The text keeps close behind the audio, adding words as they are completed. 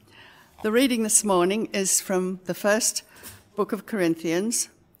The reading this morning is from the first book of Corinthians,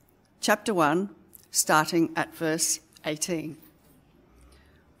 chapter 1, starting at verse 18.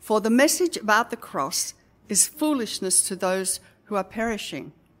 For the message about the cross is foolishness to those who are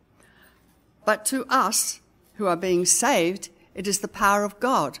perishing. But to us who are being saved, it is the power of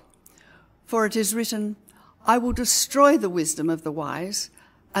God. For it is written, I will destroy the wisdom of the wise,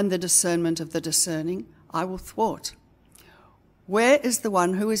 and the discernment of the discerning I will thwart. Where is the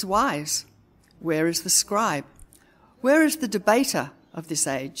one who is wise? Where is the scribe? Where is the debater of this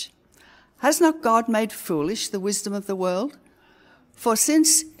age? Has not God made foolish the wisdom of the world? For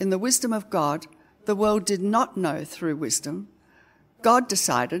since in the wisdom of God the world did not know through wisdom, God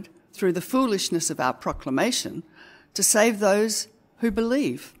decided through the foolishness of our proclamation to save those who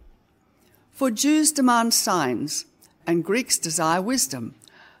believe. For Jews demand signs and Greeks desire wisdom,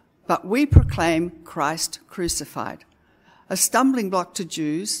 but we proclaim Christ crucified, a stumbling block to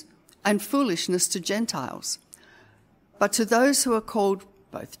Jews and foolishness to Gentiles. But to those who are called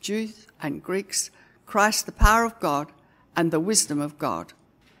both Jews and Greeks, Christ the power of God and the wisdom of God.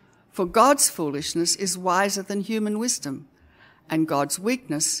 For God's foolishness is wiser than human wisdom, and God's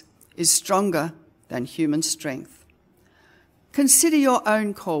weakness is stronger than human strength. Consider your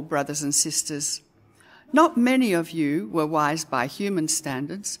own call, brothers and sisters. Not many of you were wise by human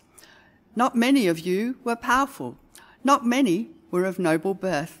standards. Not many of you were powerful. Not many were of noble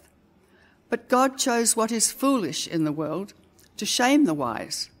birth. But God chose what is foolish in the world to shame the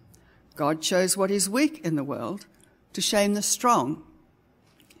wise. God chose what is weak in the world to shame the strong.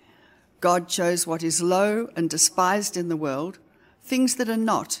 God chose what is low and despised in the world, things that are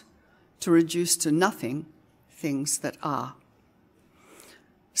not, to reduce to nothing things that are,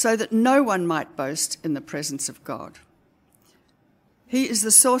 so that no one might boast in the presence of God. He is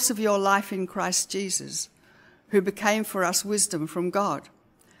the source of your life in Christ Jesus, who became for us wisdom from God,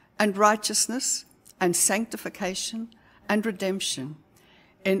 and righteousness, and sanctification, and redemption,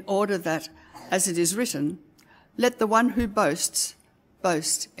 in order that, as it is written, let the one who boasts,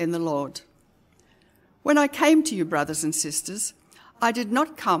 boast in the Lord. When I came to you, brothers and sisters, I did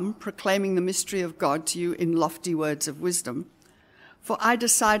not come proclaiming the mystery of God to you in lofty words of wisdom, for I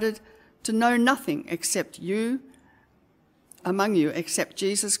decided to know nothing among you except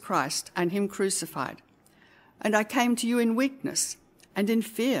Jesus Christ and him crucified. And I came to you in weakness and in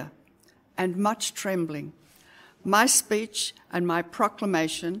fear and much trembling. My speech and my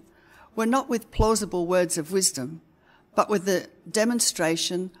proclamation were not with plausible words of wisdom, but with the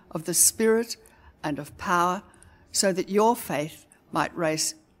demonstration of the Spirit and of power, so that your faith might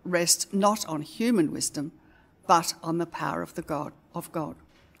rest not on human wisdom, but on the power of God.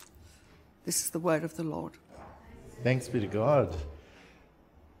 This is the word of the Lord. Thanks be to God.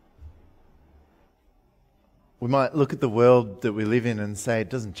 We might look at the world that we live in and say it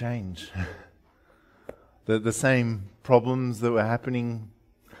doesn't change. The same problems that were happening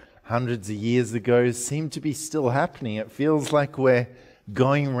hundreds of years ago seem to be still happening. It feels like we're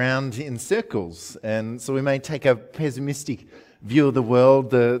going round in circles. And so we may take a pessimistic view of the world.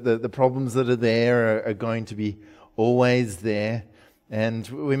 The problems that are there are going to be always there. And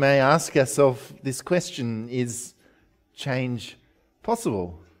we may ask ourselves this question, is change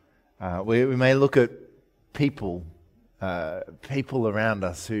possible? We may look at people around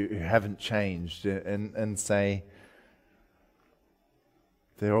us who haven't changed and say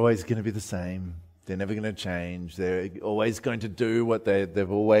they're always going to be the same, they're never going to change, they're always going to do what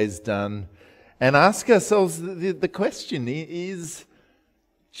they've always done, and ask ourselves the question, is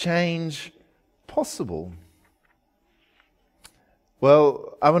change possible?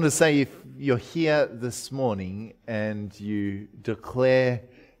 Well, I want to say, if you're here this morning and you declare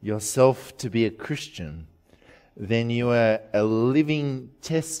yourself to be a Christian, then you are a living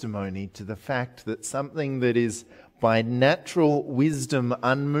testimony to the fact that something that is by natural wisdom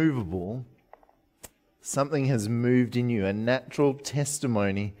unmovable, something has moved in you, a natural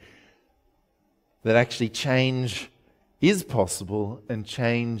testimony that actually change is possible and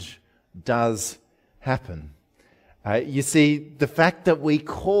change does happen. You see, the fact that we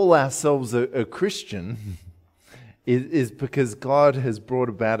call ourselves a Christian is because God has brought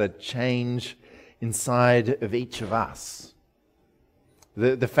about a change inside of each of us.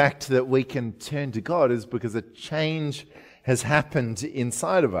 The fact that we can turn to God is because a change has happened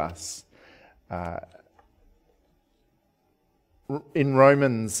inside of us. In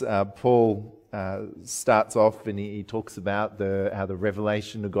Romans, Paul starts off and he talks about how the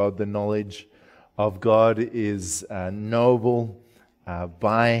revelation of God, the knowledge of God is knowable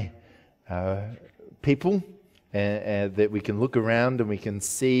by people, that we can look around and we can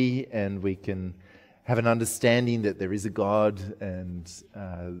see and we can have an understanding that there is a God, and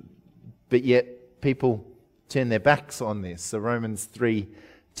but yet people turn their backs on this. So Romans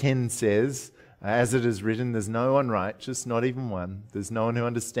 3:10 says, as it is written, there's no one righteous, not even one. There's no one who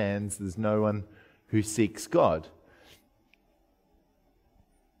understands. There's no one who seeks God.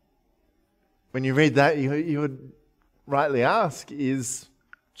 When you read that, you would rightly ask, is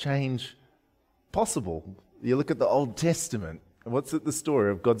change possible? You look at the Old Testament. What's the story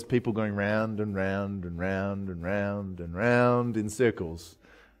of God's people going round and round and round and round and round in circles?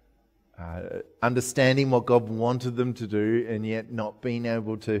 Understanding what God wanted them to do and yet not being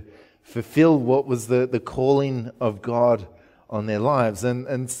able to fulfill what was the calling of God on their lives.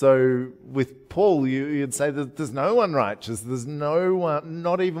 And so with Paul, you'd say that there's no one righteous. There's no one,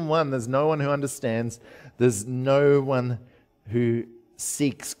 not even one. There's no one who understands. There's no one who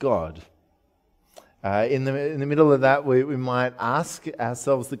seeks God. In the middle of that, we might ask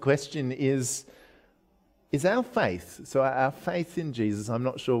ourselves the question, is our faith, so our faith in Jesus, I'm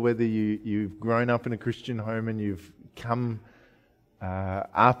not sure whether you've grown up in a Christian home and you've come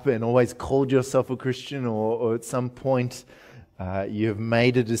up and always called yourself a Christian, or at some point you've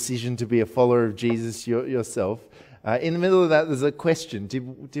made a decision to be a follower of Jesus yourself. In the middle of that, there's a question.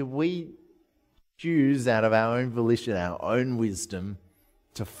 Did we choose out of our own volition, our own wisdom,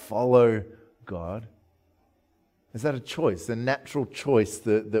 to follow God? Is that a choice, a natural choice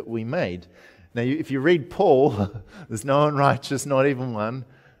that we made? Now, if you read Paul, there's no one righteous, not even one.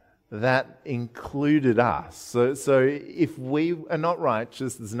 That included us. So if we are not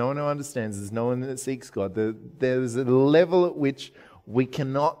righteous, there's no one who understands, there's no one that seeks God. There's a level at which we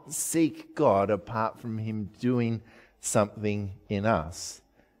cannot seek God apart from Him doing something in us.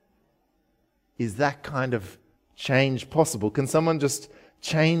 Is that kind of change possible? Can someone just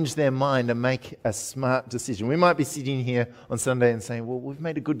change their mind and make a smart decision? We might be sitting here on Sunday and saying, well, we've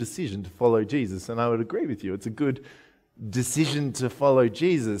made a good decision to follow Jesus, and I would agree with you. It's a good decision to follow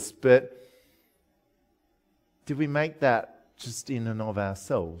Jesus, but did we make that just in and of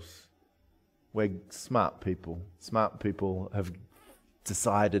ourselves? We're smart people. Smart people have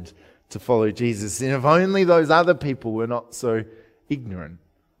decided to follow Jesus, and if only those other people were not so ignorant.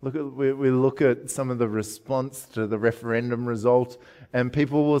 We look at some of the response to the referendum result, and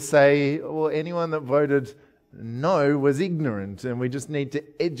people will say, well, anyone that voted no was ignorant, and we just need to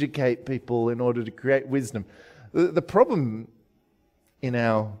educate people in order to create wisdom. The problem in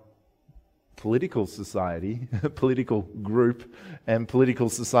our political society, political group and political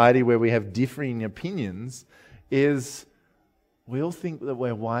society where we have differing opinions is we all think that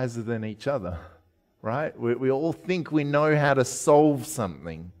we're wiser than each other. Right? We all think we know how to solve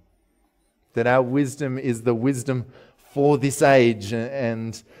something, that our wisdom is the wisdom for this age,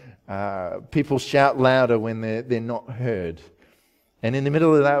 and people shout louder when they're not heard. And in the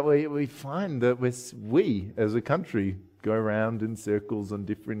middle of that, we find that we as a country go around in circles on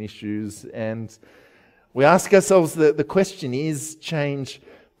different issues, and we ask ourselves the question, is change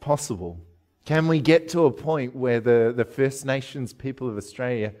possible? Can we get to a point where the First Nations people of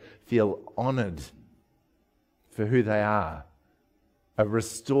Australia feel honoured for who they are,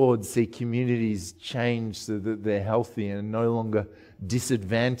 restored, see communities change so that they're healthy and no longer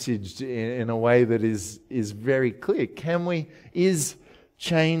disadvantaged in a way that is very clear? Is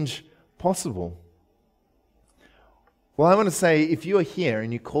change possible? Well, I want to say, if you are here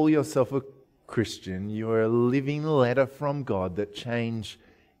and you call yourself a Christian, you are a living letter from God that change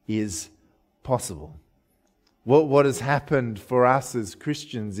is possible. What has happened for us as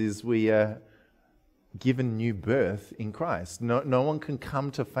Christians is we are given new birth in Christ. No one can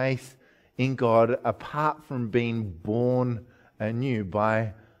come to faith in God apart from being born anew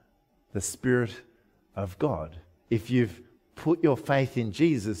by the Spirit of God. If you've put your faith in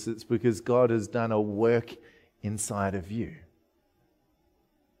Jesus, it's because God has done a work inside of you.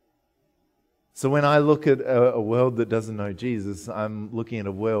 So when I look at a world that doesn't know Jesus, I'm looking at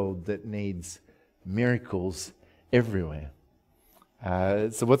a world that needs miracles everywhere.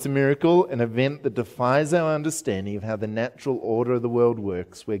 So what's a miracle? An event that defies our understanding of how the natural order of the world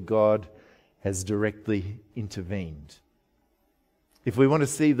works, where God has directly intervened. If we want to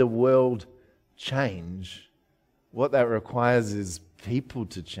see the world change, what that requires is people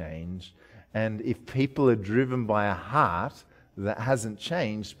to change. And if people are driven by a heart that hasn't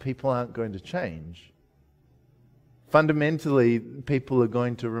changed, people aren't going to change. Fundamentally, people are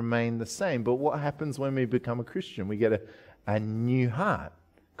going to remain the same. But what happens when we become a Christian? We get a new heart.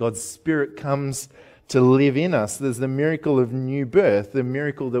 God's Spirit comes to live in us. There's the miracle of new birth, the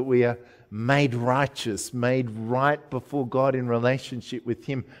miracle that we are made righteous, made right before God in relationship with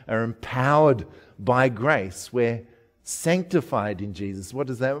Him, are empowered by grace. We're sanctified in Jesus. What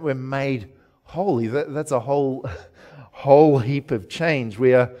is that? We're made holy. That's a whole whole heap of change.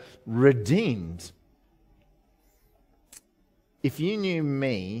 We are redeemed. If you knew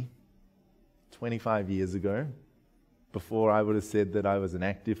me 25 years ago, before I would have said that I was an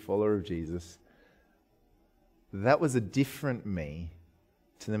active follower of Jesus, that was a different me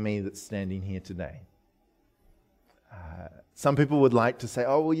to the me that's standing here today. Some people would like to say,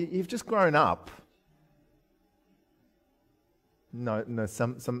 oh, well, you've just grown up. No,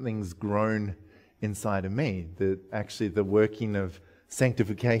 something's grown inside of me. That actually the working of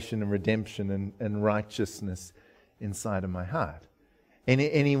sanctification and redemption and righteousness inside of my heart.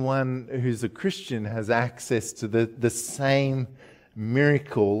 Anyone who's a Christian has access to the same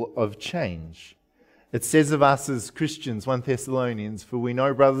miracle of change. It says of us as Christians, 1 Thessalonians, for we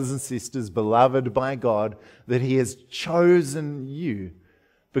know, brothers and sisters, beloved by God, that He has chosen you,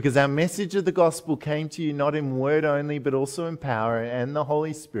 because our message of the gospel came to you not in word only, but also in power and the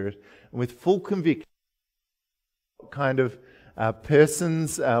Holy Spirit, and with full conviction. What kind of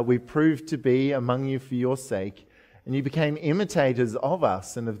persons we proved to be among you for your sake, and you became imitators of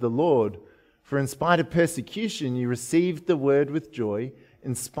us and of the Lord. For in spite of persecution, you received the word with joy,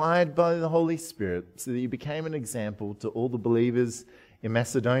 inspired by the Holy Spirit, so that you became an example to all the believers in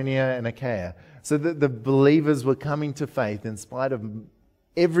Macedonia and Achaia. So that the believers were coming to faith in spite of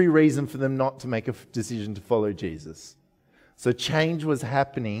every reason for them not to make a decision to follow Jesus. So change was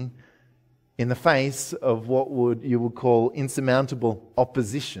happening in the face of what you would call insurmountable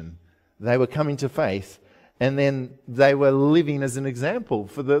opposition. They were coming to faith, and then they were living as an example.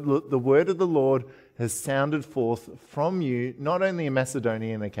 For the word of the Lord has sounded forth from you, not only in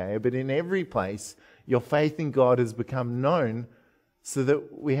Macedonia and Achaia, but in every place. Your faith in God has become known, so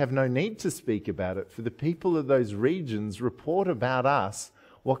that we have no need to speak about it. For the people of those regions report about us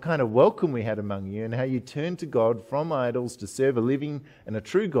what kind of welcome we had among you, and how you turned to God from idols to serve a living and a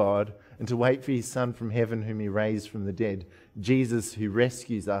true God, and to wait for His Son from heaven, whom He raised from the dead, Jesus, who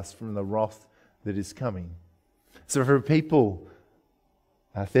rescues us from the wrath that is coming. So for people,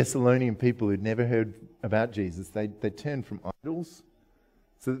 Thessalonian people who'd never heard about Jesus, they turned from idols,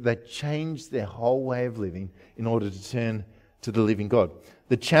 so that they changed their whole way of living in order to turn to the living God.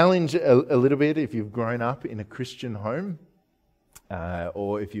 The challenge a little bit, if you've grown up in a Christian home,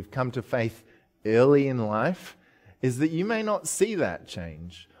 or if you've come to faith early in life, is that you may not see that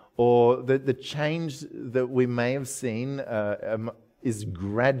change, or that the change that we may have seen is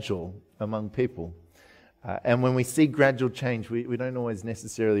gradual among people. And when we see gradual change, we don't always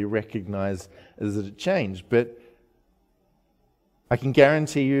necessarily recognize as a change. But I can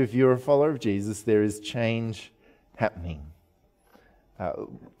guarantee you, if you're a follower of Jesus, there is change happening.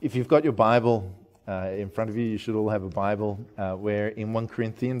 If you've got your Bible in front of you, you should all have a Bible, where in 1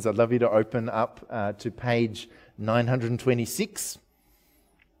 Corinthians, I'd love you to open up to page 926.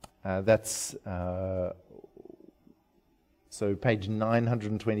 So page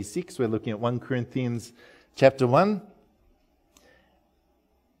 926, we're looking at 1 Corinthians chapter 1.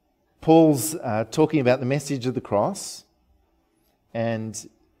 Paul's talking about the message of the cross, and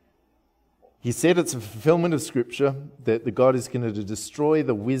he said it's a fulfillment of Scripture that the God is going to destroy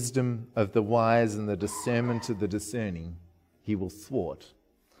the wisdom of the wise and the discernment of the discerning. He will thwart.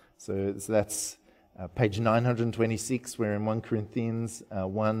 So that's page 926. We're in 1 Corinthians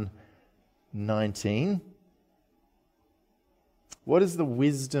 1:19. What is the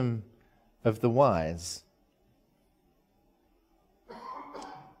wisdom of the wise?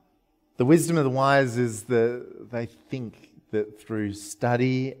 The wisdom of the wise is that they think that through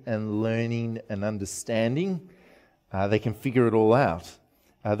study and learning and understanding, they can figure it all out.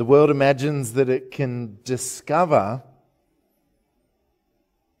 The world imagines that it can discover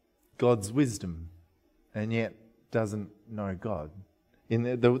God's wisdom, and yet doesn't know God.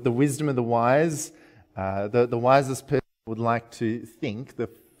 In the wisdom of the wise, the wisest person would like to think, the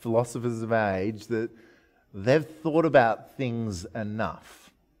philosophers of our age, that they've thought about things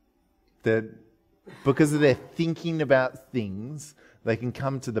enough, that because of their thinking about things, they can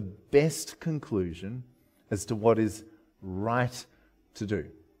come to the best conclusion as to what is right to do.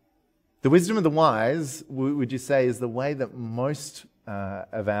 The wisdom of the wise, would you say, is the way that most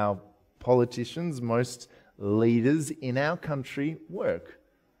of our politicians, most leaders in our country work.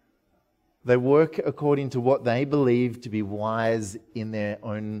 They work according to what they believe to be wise in their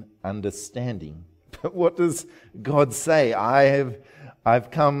own understanding. But what does God say? I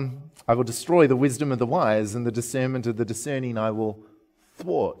will destroy the wisdom of the wise, and the discernment of the discerning I will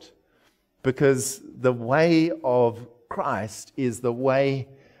thwart. Because the way of Christ is the way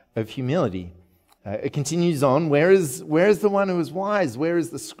of humility. It continues on. Where is the one who is wise? Where is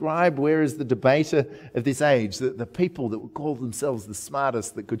the scribe? Where is the debater of this age? The people that would call themselves the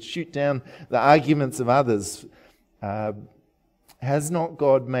smartest, that could shoot down the arguments of others. has not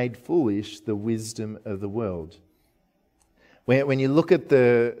God made foolish the wisdom of the world? When you look at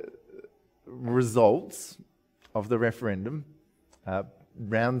the results of the referendum,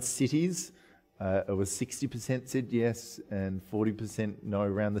 around cities, it was 60% said yes and 40% no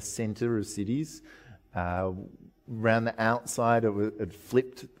around the centre of cities. Around the outside, it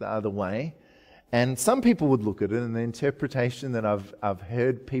flipped the other way. And some people would look at it, and the interpretation that I've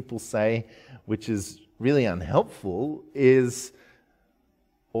heard people say, which is really unhelpful, is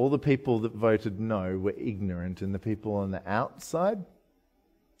all the people that voted no were ignorant, and the people on the outside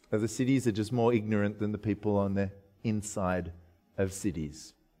of the cities are just more ignorant than the people on the inside of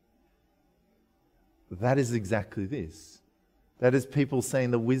cities. That is exactly this. That is people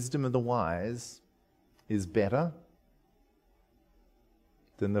saying the wisdom of the wise is better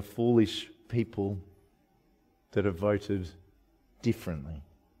than the foolish people that have voted differently.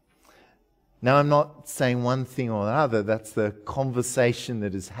 Now, I'm not saying one thing or the other. That's the conversation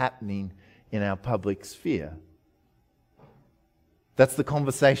that is happening in our public sphere. That's the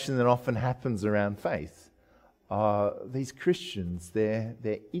conversation that often happens around faith. These Christians, they're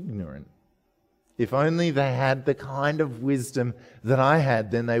ignorant. If only they had the kind of wisdom that I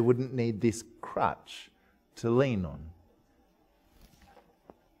had, then they wouldn't need this crutch to lean on.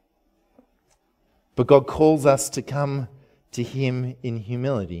 But God calls us to come to Him in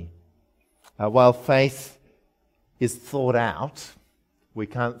humility. While faith is thought out, we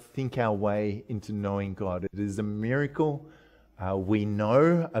can't think our way into knowing God. It is a miracle. We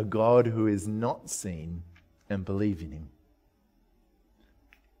know a God who is not seen and believe in Him.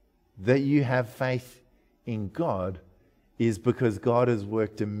 That you have faith in God is because God has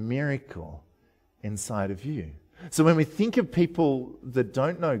worked a miracle inside of you. So when we think of people that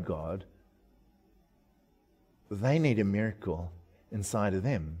don't know God, they need a miracle inside of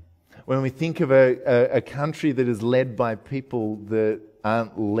them. When we think of a country that is led by people that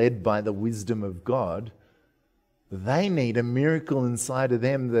aren't led by the wisdom of God, they need a miracle inside of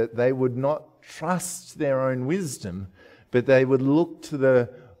them, that they would not trust their own wisdom, but they would look to the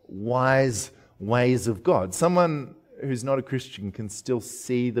wise ways of God. Someone who's not a Christian can still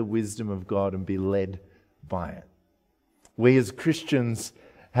see the wisdom of God and be led by it. We as Christians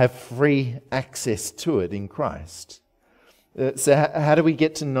have free access to it in Christ. So how do we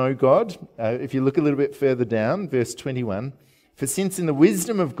get to know God? If you look a little bit further down, verse 21, for since in the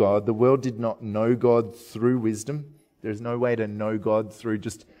wisdom of God, the world did not know God through wisdom. There's no way to know God through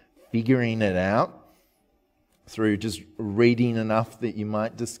just figuring it out, through just reading enough that you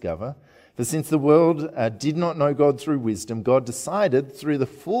might discover. For since the world did not know God through wisdom, God decided through the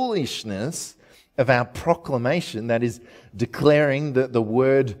foolishness of our proclamation, that is, declaring that the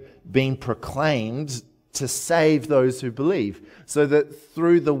word being proclaimed, to save those who believe. So that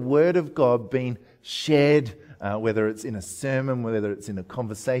through the word of God being shared, whether it's in a sermon, whether it's in a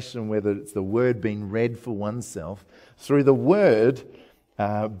conversation, whether it's the word being read for oneself, through the word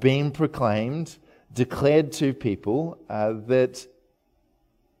being proclaimed, declared to people, that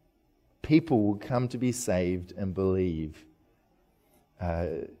people will come to be saved and believe.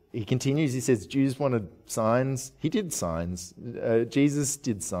 He continues, he says, Jews wanted signs. He did signs. Jesus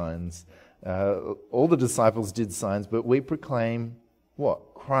did signs. All the disciples did signs, but we proclaim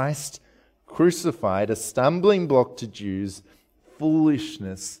what? Christ crucified, a stumbling block to Jews,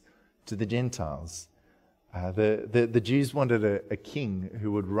 foolishness to the Gentiles. The Jews wanted a king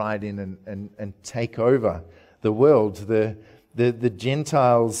who would ride in and take over the world. The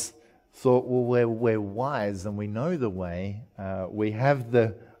Gentiles thought, well, we're wise and we know the way. We have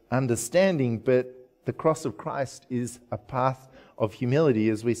the understanding, but the cross of Christ is a path of humility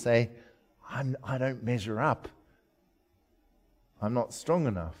as we say, I don't measure up. I'm not strong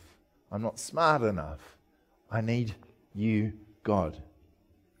enough. I'm not smart enough. I need you, God.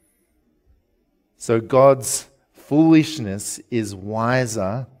 So God's foolishness is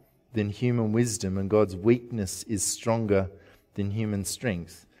wiser than human wisdom, and God's weakness is stronger than human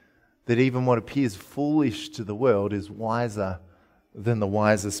strength. That even what appears foolish to the world is wiser than the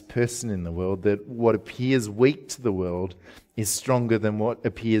wisest person in the world. That what appears weak to the world is stronger than what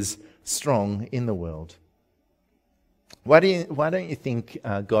appears strong in the world. Why don't you think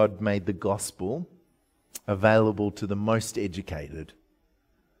God made the gospel available to the most educated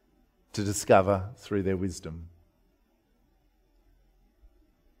to discover through their wisdom?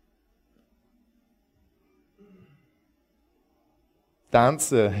 The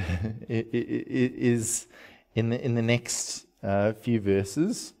answer is in the next few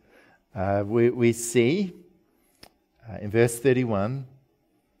verses. We see in verse 31,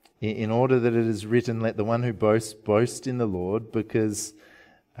 in order that it is written, let the one who boasts, boast in the Lord, because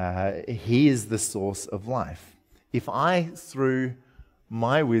He is the source of life. If I, through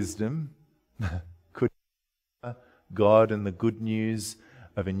my wisdom, could God and the good news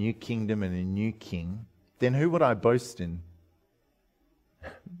of a new kingdom and a new king, then who would I boast in?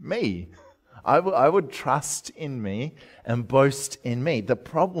 Me. I would trust in me and boast in me. The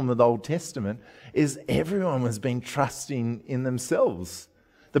problem with the Old Testament is everyone has been trusting in themselves.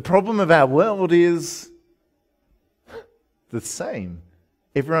 The problem of our world is the same.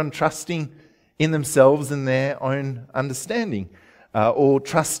 Everyone trusting in themselves and their own understanding, or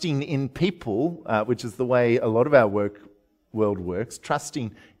trusting in people, which is the way a lot of our world works,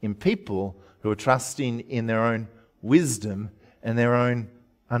 trusting in people who are trusting in their own wisdom and their own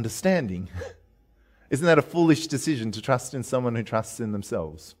understanding. Isn't that a foolish decision to trust in someone who trusts in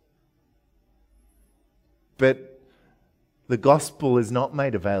themselves? But the gospel is not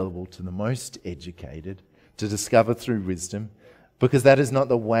made available to the most educated to discover through wisdom, because that is not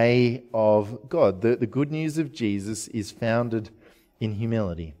the way of God. The good news of Jesus is founded in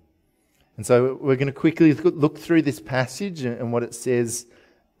humility. And so we're going to quickly look through this passage and what it says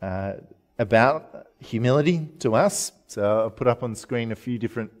about humility to us. So I'll put up on the screen a few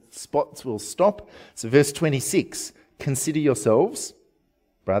different spots we'll stop. So verse 26, consider yourselves,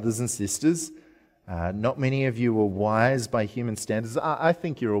 brothers and sisters. Not many of you are wise by human standards. I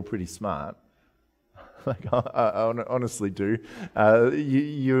think you're all pretty smart. Like I honestly do.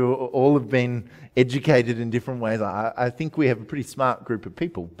 You all have been educated in different ways. I think we have a pretty smart group of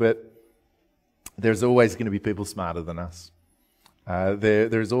people, but there's always going to be people smarter than us.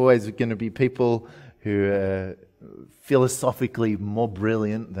 There's always going to be people who are philosophically more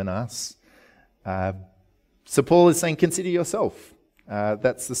brilliant than us. So Paul is saying, consider yourself.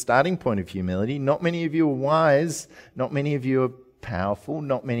 That's the starting point of humility. Not many of you are wise. Not many of you are powerful.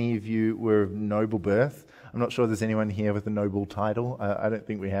 Not many of you were of noble birth. I'm not sure there's anyone here with a noble title. I don't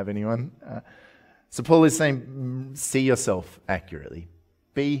think we have anyone. So Paul is saying, see yourself accurately.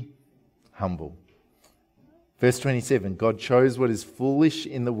 Be humble. Verse 27, God chose what is foolish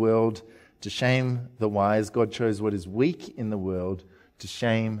in the world to shame the wise. God chose what is weak in the world to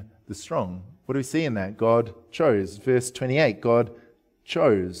shame the strong. What do we see in that? God chose. Verse 28, God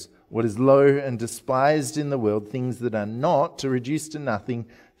chose what is low and despised in the world, things that are not, to reduce to nothing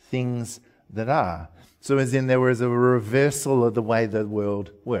things that are. So as in there was a reversal of the way the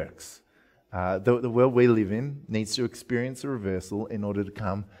world works. The world we live in needs to experience a reversal in order to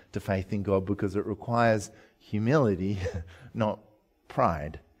come to faith in God, because it requires humility, not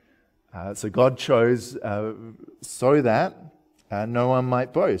pride. So God chose so that no one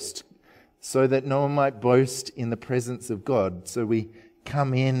might boast, so that no one might boast in the presence of God. So we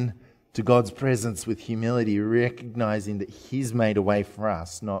come in to God's presence with humility, recognizing that He's made a way for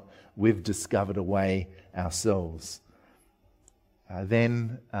us, not we've discovered a way ourselves.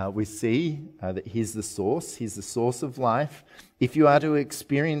 Then we see that He's the source of life. If we are to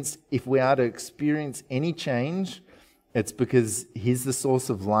experience any change, it's because He's the source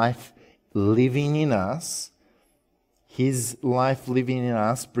of life living in us. His life living in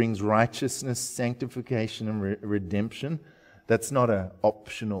us brings righteousness, sanctification, and redemption. That's not an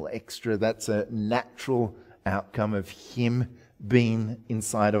optional extra. That's a natural outcome of Him being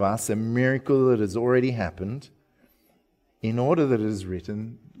inside of us, a miracle that has already happened. In order that it is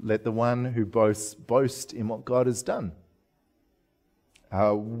written, let the one who boasts boast in what God has done.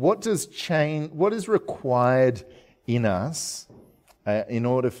 What is required in us in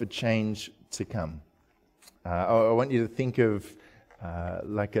order for change to come? I want you to think of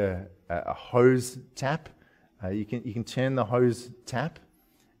like a hose tap. You can turn the hose tap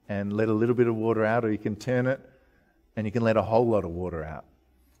and let a little bit of water out, or you can turn it and you can let a whole lot of water out.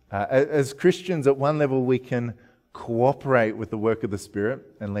 As Christians, at one level, we can cooperate with the work of the Spirit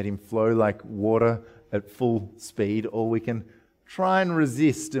and let Him flow like water at full speed, or we can try and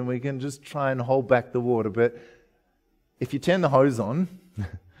resist and we can just try and hold back the water. But if you turn the hose on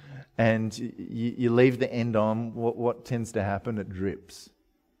and you leave the end on, what tends to happen? It drips.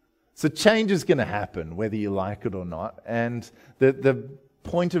 So change is going to happen whether you like it or not. And the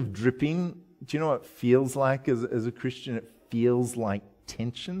point of dripping, do you know what it feels like as a Christian? It feels like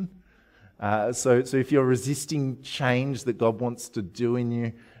tension. So if you're resisting change that God wants to do in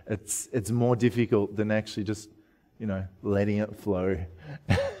you, it's more difficult than actually just, letting it flow.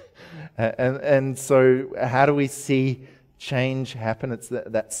 and so how do we see change happen? It's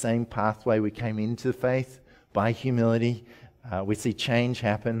that same pathway we came into faith, by humility. We see change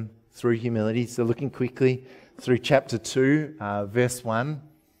happen through humility. So looking quickly through chapter 2, verse 1.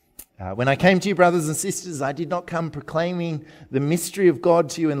 When I came to you, brothers and sisters, I did not come proclaiming the mystery of God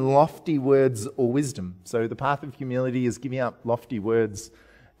to you in lofty words or wisdom. So the path of humility is giving up lofty words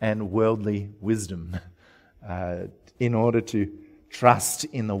and worldly wisdom. in order to trust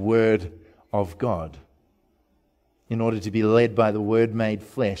in the Word of God, in order to be led by the Word made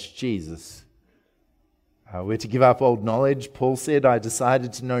flesh, Jesus. We're to give up old knowledge. Paul said, I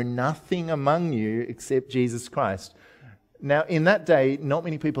decided to know nothing among you except Jesus Christ. Now, in that day, not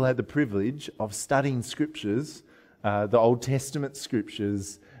many people had the privilege of studying scriptures, the Old Testament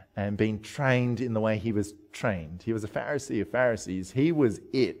scriptures, and being trained in the way he was trained. He was a Pharisee of Pharisees. He was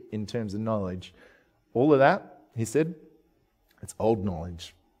it in terms of knowledge. All of that, he said, it's old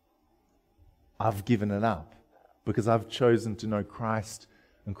knowledge. I've given it up because I've chosen to know Christ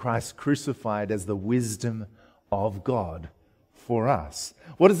and Christ crucified as the wisdom of God for us.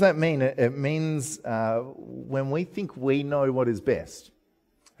 What does that mean? It means when we think we know what is best.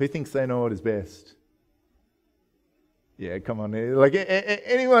 Who thinks they know what is best? Yeah, come on. Like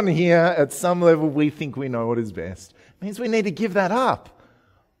anyone here at some level, we think we know what is best. It means we need to give that up.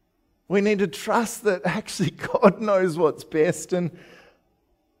 We need to trust that actually God knows what's best. And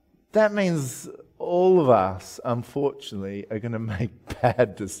that means all of us, unfortunately, are going to make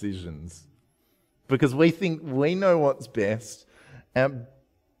bad decisions because we think we know what's best. But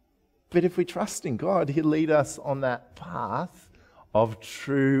if we trust in God, He'll lead us on that path of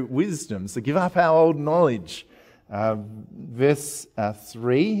true wisdom. So give up our old knowledge. Verse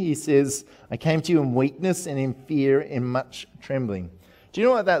 3, he says, I came to you in weakness and in fear, in much trembling. Do you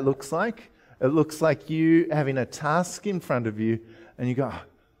know what that looks like? It looks like you having a task in front of you and you go,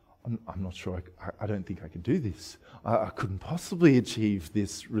 I'm not sure, I don't think I can do this. I couldn't possibly achieve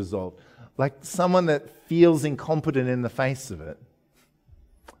this result. Like someone that feels incompetent in the face of it.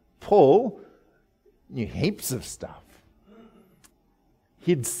 Paul knew heaps of stuff.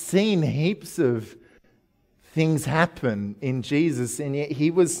 He'd seen heaps of things happen in Jesus, and yet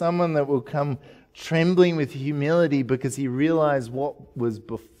he was someone that will come trembling with humility because he realized what was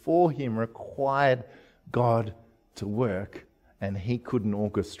before him required God to work, and he couldn't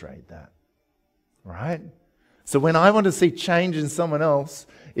orchestrate that. Right? So when I want to see change in someone else,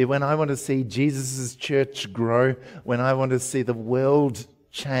 when I want to see Jesus' church grow, when I want to see the world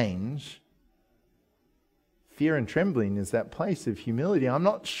change, fear and trembling is that place of humility. I'm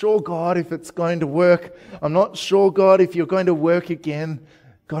not sure, God, if it's going to work. I'm not sure, God, if you're going to work again.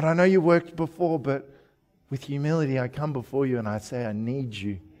 God, I know you worked before, but with humility I come before you and I say I need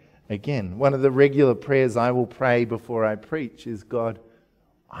you again. One of the regular prayers I will pray before I preach is, God,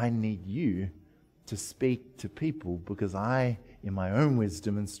 I need you to speak to people because I, in my own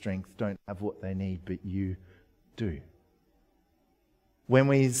wisdom and strength, don't have what they need, but you do. When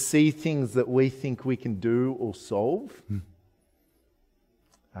we see things that we think we can do or solve,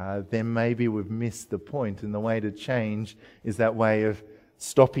 then maybe we've missed the point. And the way to change is that way of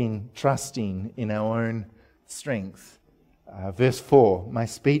stopping trusting in our own strength. Verse 4, my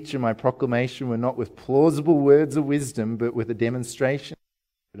speech and my proclamation were not with plausible words of wisdom, but with a demonstration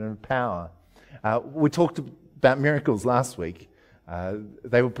of power. We talked about miracles last week.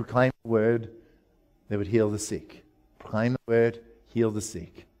 They would proclaim the word, they would heal the sick. Proclaim the word, heal the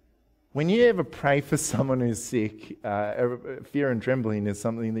sick. When you ever pray for someone who's sick, fear and trembling is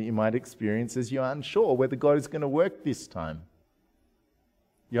something that you might experience as you're unsure whether God is going to work this time.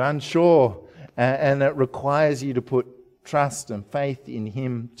 You're unsure, and it requires you to put trust and faith in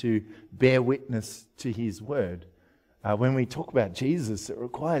Him to bear witness to His word. When we talk about Jesus, it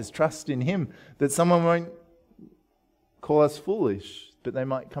requires trust in Him that someone won't call us foolish, but they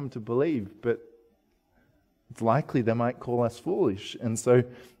might come to believe, but it's likely they might call us foolish. And so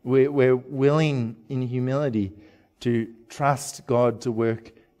we're willing in humility to trust God to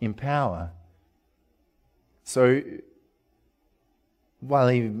work in power. So while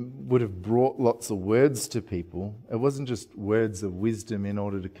He would have brought lots of words to people, it wasn't just words of wisdom in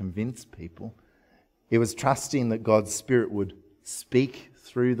order to convince people. It was trusting that God's Spirit would speak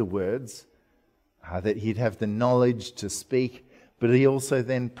through the words, that He'd have the knowledge to speak. But He also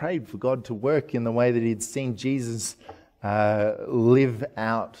then prayed for God to work in the way that He'd seen Jesus live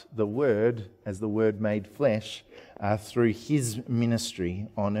out the Word as the Word made flesh through His ministry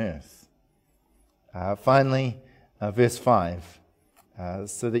on earth. Finally, verse 5,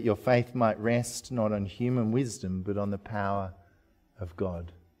 so that your faith might rest not on human wisdom but on the power of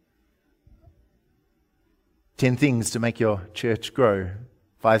God. 10 things to make your church grow.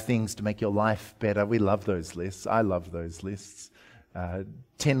 5 things to make your life better. We love those lists. I love those lists.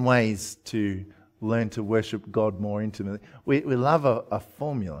 10 ways to learn to worship God more intimately. We love a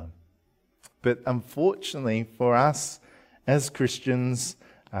formula. But unfortunately for us as Christians,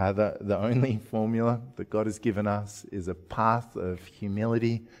 the only formula that God has given us is a path of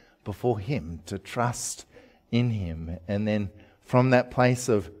humility before Him, to trust in Him. And then from that place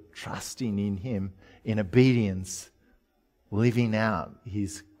of trusting in Him, in obedience, living out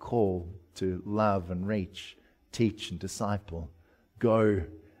his call to love and reach, teach and disciple, go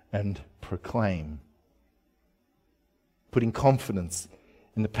and proclaim. Putting confidence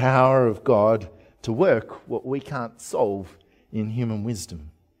in the power of God to work what we can't solve in human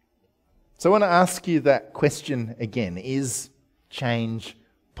wisdom. So I want to ask you that question again. Is change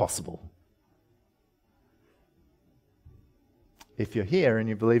possible? If you're here and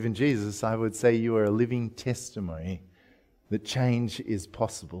you believe in Jesus, I would say you are a living testimony that change is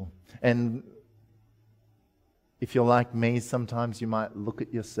possible. And if you're like me, sometimes you might look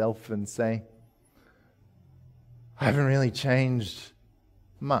at yourself and say, I haven't really changed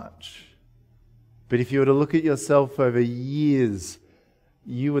much. But if you were to look at yourself over years,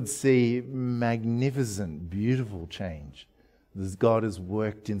 you would see magnificent, beautiful change as God has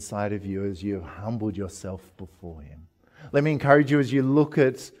worked inside of you as you have humbled yourself before Him. Let me encourage you as you look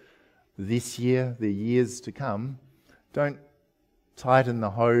at this year, the years to come, don't tighten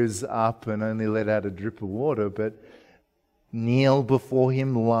the hose up and only let out a drip of water, but kneel before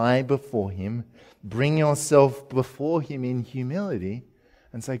Him, lie before Him, bring yourself before Him in humility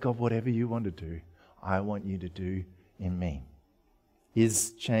and say, God, whatever you want to do, I want you to do in me.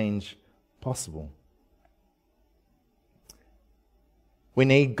 Is change possible? We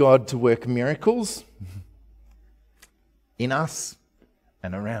need God to work miracles in us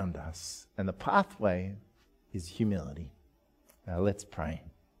and around us. And the pathway is humility. Now let's pray.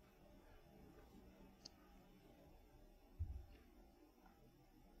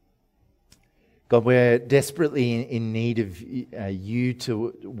 God, we're desperately in need of you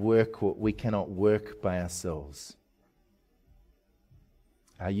to work what we cannot work by ourselves.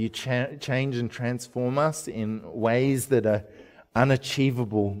 You change and transform us in ways that are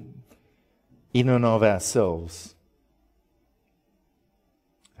unachievable in and of ourselves.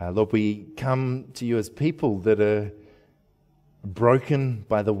 Lord, we come to you as people that are broken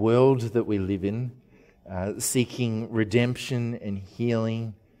by the world that we live in, seeking redemption and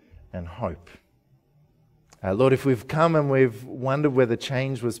healing and hope. Lord, if we've come and we've wondered whether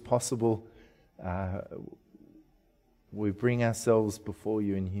change was possible, we bring ourselves before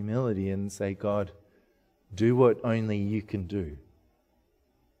you in humility and say, God, do what only you can do.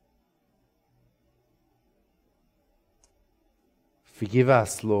 Forgive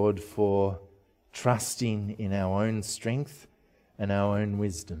us, Lord, for trusting in our own strength and our own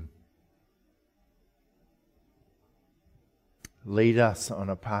wisdom. Lead us on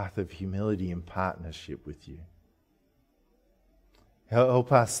a path of humility and partnership with you.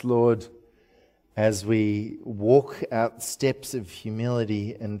 Help us, Lord, as we walk out steps of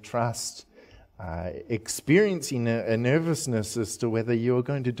humility and trust, experiencing a nervousness as to whether you are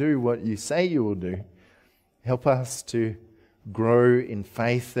going to do what you say you will do. Help us to grow in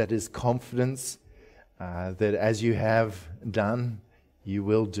faith that is confidence that as you have done, you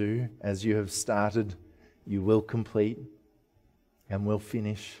will do. As you have started, you will complete and will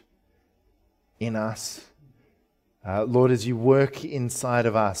finish in us. Lord, as you work inside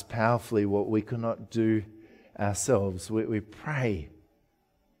of us powerfully what we could not do ourselves, we pray,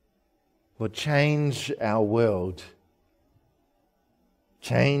 Lord, change our world,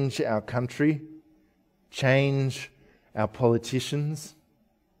 change our country, change our politicians,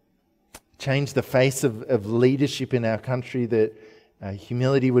 change the face of leadership in our country, that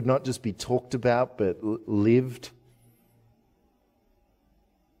humility would not just be talked about but lived.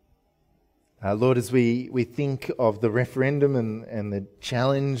 Lord, as we think of the referendum and the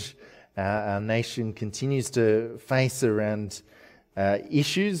challenge our nation continues to face around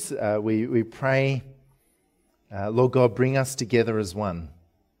issues, we pray, Lord God, bring us together as one,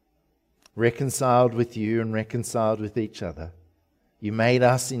 reconciled with you and reconciled with each other. You made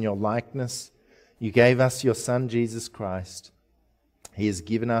us in your likeness. You gave us your Son, Jesus Christ. He has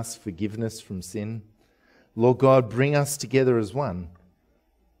given us forgiveness from sin. Lord God, bring us together as one,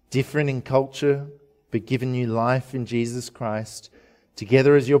 different in culture, but given you life in Jesus Christ,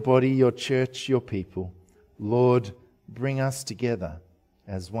 together as your body, your church, your people. Lord, bring us together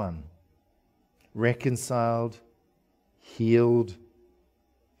as one, reconciled, healed,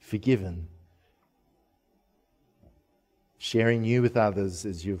 forgiven, sharing you with others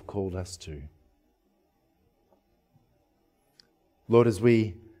as you have called us to. Lord, as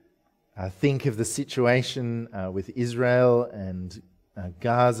we think of the situation with Israel and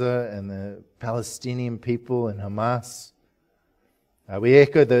Gaza and the Palestinian people and Hamas, we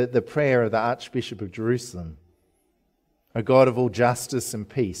echo the prayer of the Archbishop of Jerusalem. O God of all justice and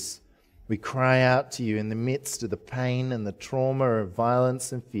peace, we cry out to you in the midst of the pain and the trauma of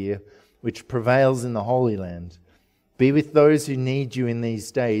violence and fear which prevails in the Holy Land. Be with those who need you in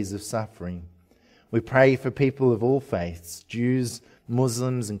these days of suffering. We pray for people of all faiths, Jews,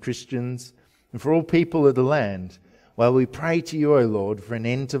 Muslims and Christians, and for all people of the land. While we pray to you, O Lord, for an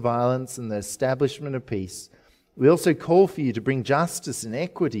end to violence and the establishment of peace, we also call for you to bring justice and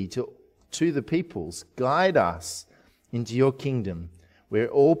equity to the peoples. Guide us into your kingdom, where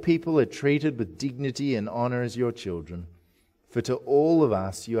all people are treated with dignity and honor as your children. For to all of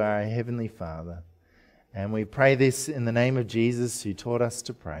us you are our heavenly Father. And we pray this in the name of Jesus, who taught us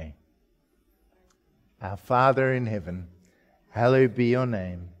to pray. Our Father in heaven, hallowed be your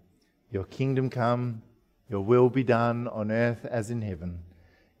name. Your kingdom come, your will be done on earth as in heaven.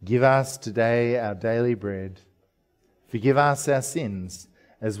 Give us today our daily bread. Forgive us our sins,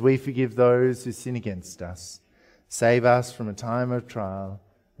 as we forgive those who sin against us. Save us from a time of trial,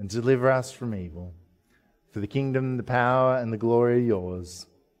 and deliver us from evil. For the kingdom, the power, and the glory are yours,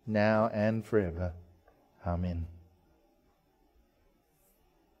 now and forever. Amen.